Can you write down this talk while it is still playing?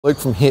Luke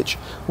from Hitch.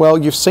 Well,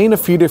 you've seen a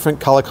few different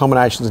colour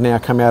combinations now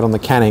come out on the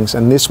Cannings,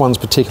 and this one's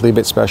particularly a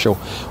bit special.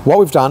 What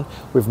we've done,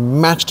 we've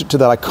matched it to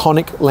that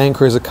iconic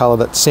Landcruiser colour,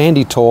 that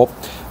sandy taupe,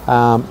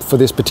 for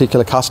this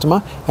particular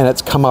customer, and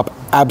it's come up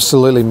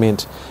absolutely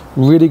mint.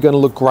 Really going to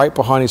look great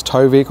behind his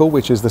tow vehicle,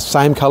 which is the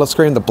same colour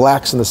scheme, the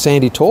blacks and the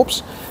sandy taupes.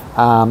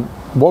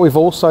 What we've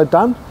also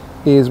done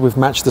is we've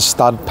matched the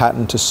stud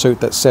pattern to suit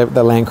the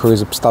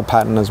Landcruiser stud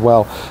pattern as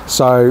well.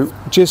 So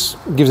just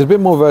gives it a bit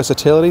more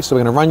versatility. So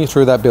we're going to run you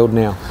through that build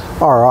now.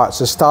 All right,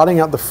 so starting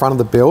at the front of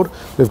the build,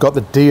 we've got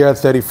the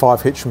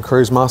DO35 hitch from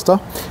Cruisemaster,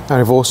 and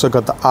we've also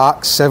got the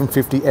ARC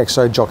 750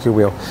 EXO jockey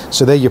wheel.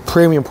 So they're your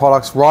premium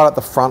products right at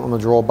the front on the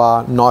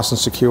drawbar, nice and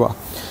secure.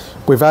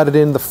 We've added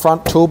in the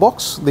front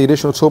toolbox, the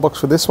additional toolbox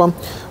for this one,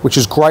 which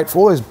is great for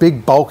all those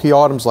big bulky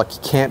items like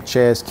your camp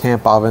chairs,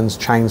 camp ovens,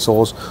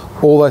 chainsaws,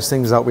 all those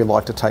things that we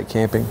like to take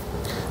camping.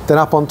 Then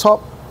up on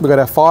top, we've got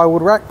our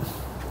firewood rack.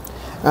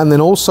 And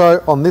then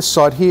also on this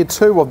side here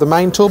too of the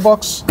main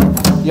toolbox,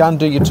 you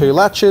undo your two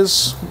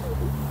latches.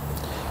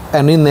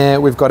 And in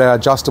there, we've got our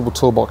adjustable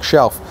toolbox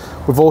shelf.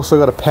 We've also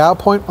got a power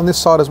point on this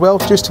side as well,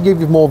 just to give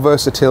you more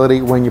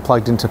versatility when you're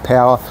plugged into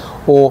power,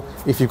 or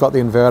if you've got the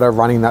inverter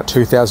running that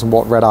 2000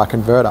 watt red arc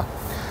inverter.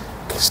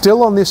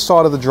 Still on this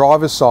side of the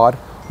driver's side,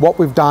 what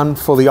we've done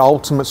for the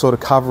ultimate sort of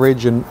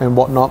coverage and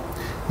whatnot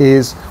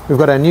is we've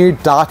got our new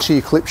Darchi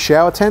Eclipse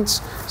shower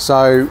tents.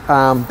 So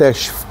they're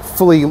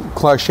fully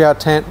closed shower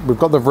tent. We've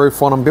got the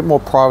roof on them, a bit more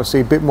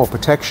privacy, a bit more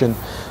protection.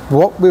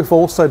 What we've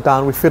also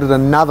done, we fitted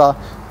another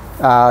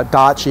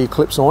Darchi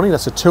Eclipse awning.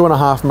 That's a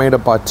 2.5 metre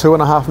by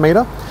 2.5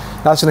 metre.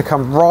 That's going to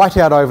come right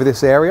out over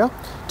this area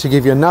to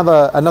give you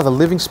another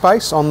living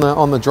space on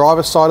the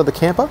driver's side of the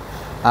camper.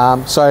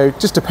 So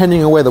just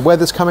depending on where the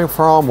weather's coming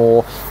from,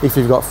 or if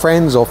you've got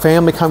friends or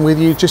family come with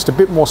you, just a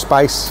bit more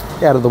space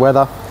out of the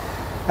weather.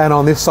 And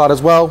on this side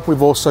as well,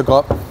 we've also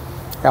got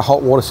our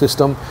hot water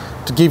system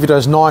to give you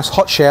those nice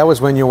hot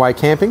showers when you're away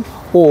camping,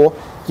 or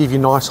give you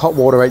nice hot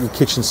water at your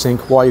kitchen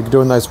sink while you're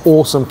doing those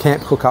awesome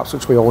camp hookups,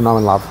 which we all know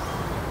and love.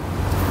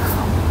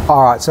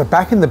 All right, so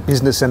back in the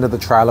business end of the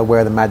trailer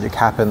where the magic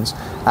happens,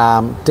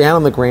 down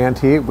on the ground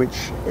here,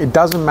 which it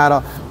doesn't matter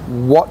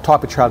what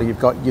type of trailer you've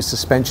got, your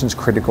suspension's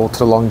critical to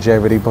the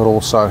longevity, but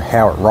also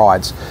how it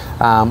rides.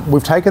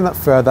 We've taken that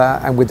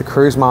further, and with the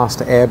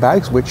Cruisemaster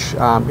airbags, which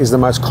is the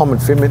most common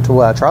fitment to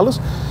all our trailers,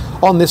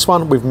 on this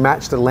one we've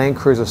matched the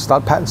Landcruiser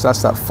stud pattern, so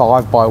that's that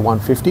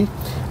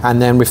 5x150,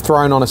 and then we've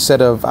thrown on a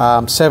set of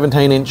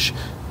 17-inch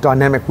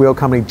Dynamic Wheel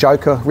Company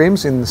Joker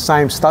rims in the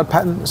same stud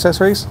pattern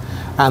accessories.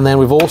 And then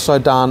we've also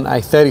done a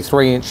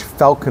 33-inch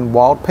Falcon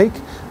Wild Peak,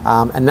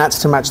 and that's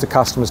to match the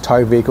customer's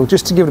tow vehicle,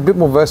 just to give it a bit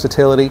more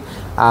versatility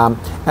and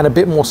a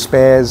bit more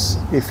spares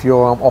if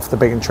you're off the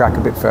beaten track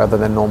a bit further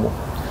than normal.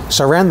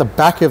 So around the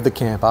back of the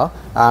camper,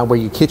 where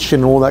your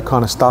kitchen and all that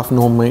kind of stuff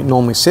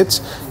normally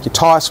sits, your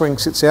tyre swing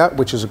sits out,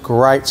 which is a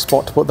great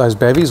spot to put those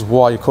bevies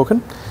while you're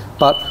cooking.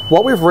 But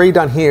what we've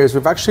redone here is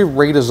we've actually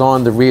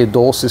redesigned the rear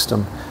door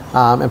system.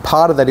 And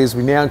part of that is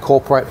we now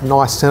incorporate a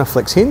nice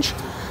Centerflex hinge,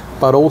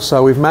 but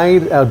also we've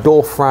made our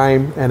door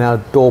frame and our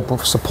door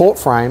support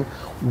frame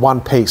one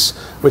piece,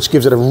 which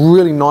gives it a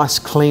really nice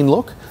clean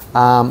look,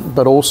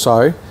 but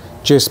also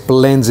just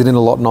blends it in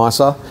a lot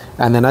nicer.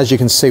 And then as you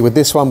can see with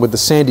this one, with the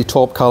sandy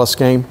taupe color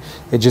scheme,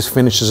 it just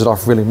finishes it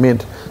off really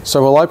mint.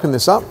 So we'll open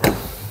this up,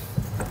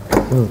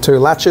 two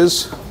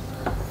latches.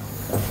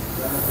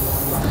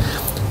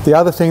 The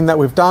other thing that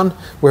we've done,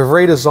 we've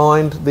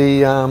redesigned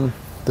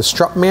the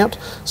strut mount.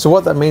 So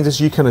what that means is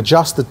you can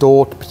adjust the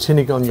door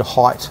depending on your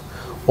height,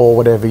 or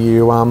whatever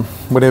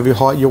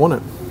height you want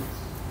it.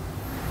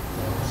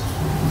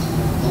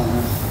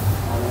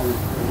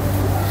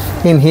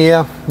 In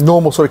here,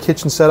 normal sort of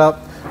kitchen setup.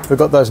 We've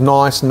got those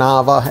nice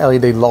Nava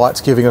LED lights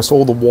giving us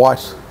all the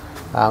white.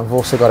 We've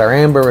also got our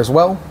amber as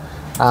well.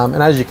 And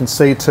as you can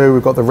see too,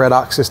 we've got the red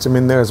arc system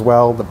in there as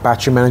well, the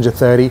battery manager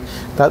 30.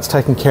 That's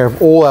taking care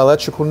of all our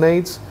electrical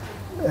needs.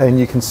 And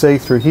you can see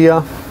through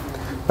here,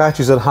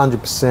 battery's at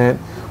 100%.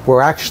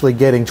 We're actually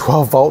getting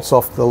 12 volts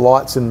off the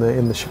lights in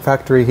the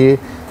factory here,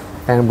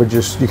 and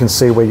you can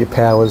see where your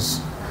power's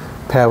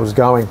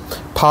going.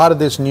 Part of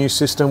this new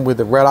system with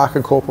the Red Arc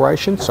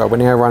incorporation, so we're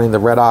now running the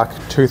Red Arc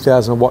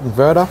 2000 watt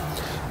inverter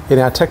in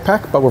our tech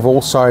pack, but we've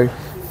also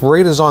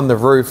redesigned the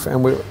roof,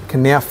 and we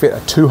can now fit a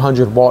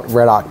 200 watt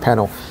Red Arc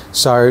panel.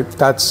 So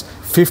that's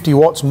 50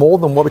 watts more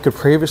than what we could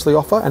previously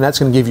offer, and that's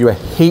going to give you a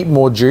heap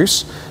more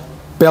juice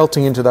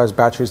belting into those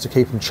batteries to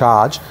keep them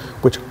charged,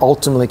 which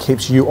ultimately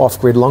keeps you off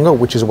grid longer,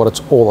 which is what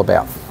it's all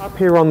about. Up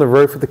here on the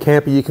roof of the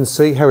camper, you can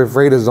see how we've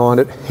redesigned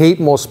it, heap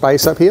more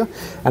space up here,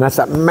 and that's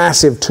that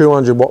massive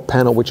 200 watt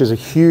panel, which is a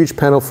huge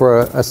panel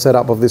for a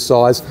setup of this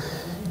size.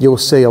 You'll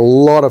see a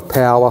lot of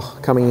power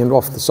coming in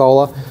off the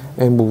solar,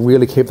 and will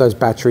really keep those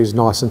batteries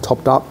nice and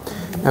topped up.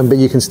 But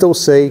you can still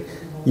see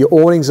your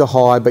awnings are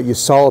high, but your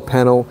solar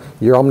panel,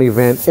 your Omni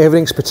vent,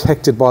 everything's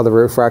protected by the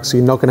roof rack, so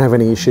you're not going to have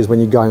any issues when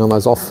you're going on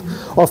those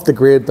off the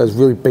grid, those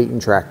really beaten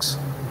tracks.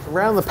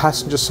 Around the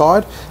passenger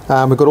side,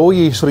 we've got all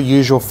your sort of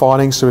usual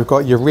findings. So we've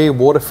got your rear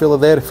water filler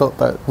there to fill up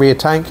the rear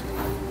tank,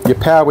 your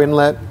power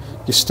inlet,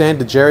 your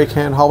standard jerry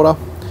can holder,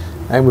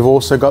 and we've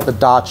also got the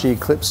Darchi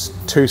Eclipse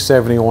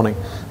 270 awning.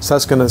 So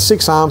that's going to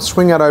 6 arms,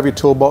 swing out over your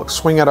toolbox,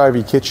 swing out over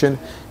your kitchen,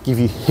 give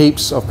you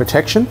heaps of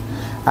protection.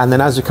 And then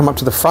as you come up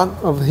to the front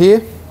of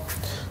here,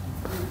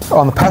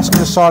 on the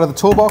passenger side of the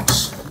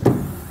toolbox,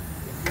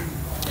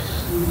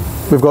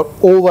 we've got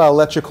all our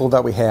electrical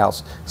that we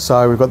house.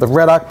 So we've got the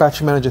Red Arc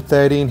Battery Manager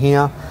 30 in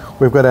here.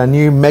 We've got our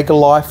new Mega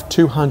Life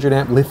 200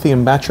 amp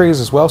lithium batteries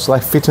as well, so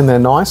they fit in there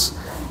nice.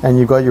 And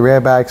you've got your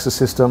airbags, the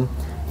system,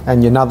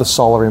 and your another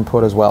solar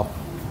input as well.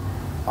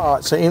 All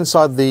right, so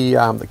inside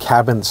the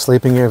cabin, the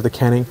sleeping area of the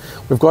canning,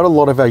 we've got a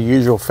lot of our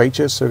usual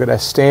features. So we've got our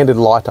standard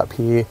light up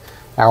here,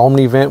 our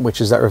Omni vent, which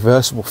is that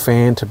reversible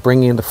fan to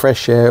bring in the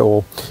fresh air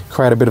or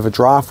create a bit of a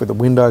draft with the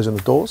windows and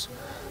the doors.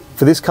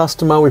 For this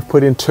customer, we've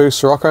put in 2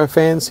 Sirocco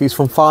fans. He's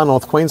from far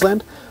north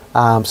Queensland,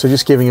 so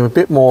just giving him a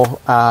bit more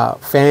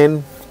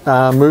fan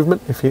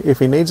movement if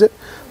he needs it,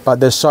 but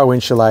they're so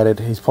insulated,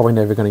 he's probably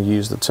never going to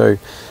use the 2.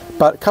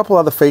 But a couple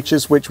other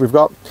features which we've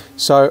got.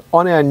 So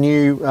on our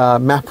new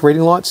map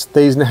reading lights,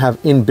 these now have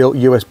inbuilt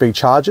USB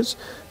chargers,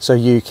 so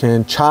you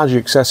can charge your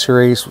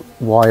accessories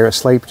while you're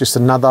asleep. Just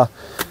another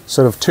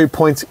sort of 2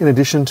 points in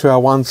addition to our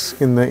ones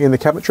in the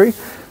cabinetry.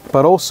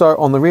 But also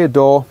on the rear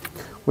door,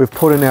 we've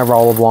put in our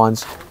roller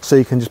blinds, so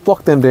you can just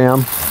block them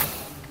down,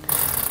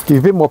 give you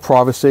a bit more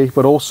privacy,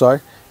 but also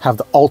have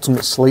the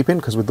ultimate sleep in,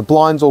 because with the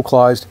blinds all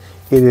closed,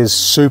 it is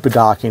super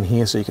dark in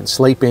here, so you can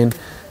sleep in.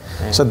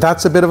 So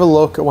that's a bit of a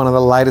look at one of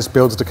the latest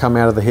builds to come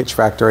out of the Hitch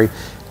factory.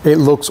 It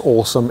looks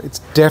awesome. It's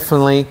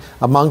definitely,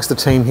 amongst the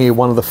team here,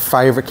 one of the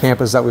favorite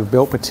campers that we've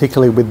built,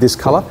 particularly with this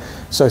color.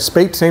 So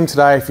speak to him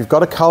today. If you've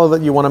got a color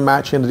that you want to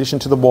match in addition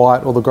to the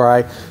white or the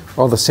gray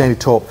or the sandy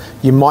taupe,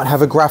 you might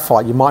have a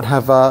graphite, you might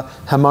have a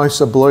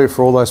Hermosa blue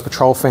for all those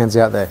patrol fans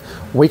out there.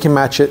 We can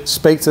match it,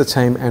 speak to the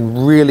team,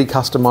 and really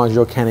customize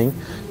your canning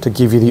to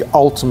give you the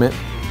ultimate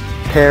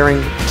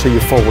pairing to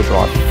your four-wheel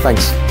drive.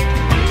 Thanks.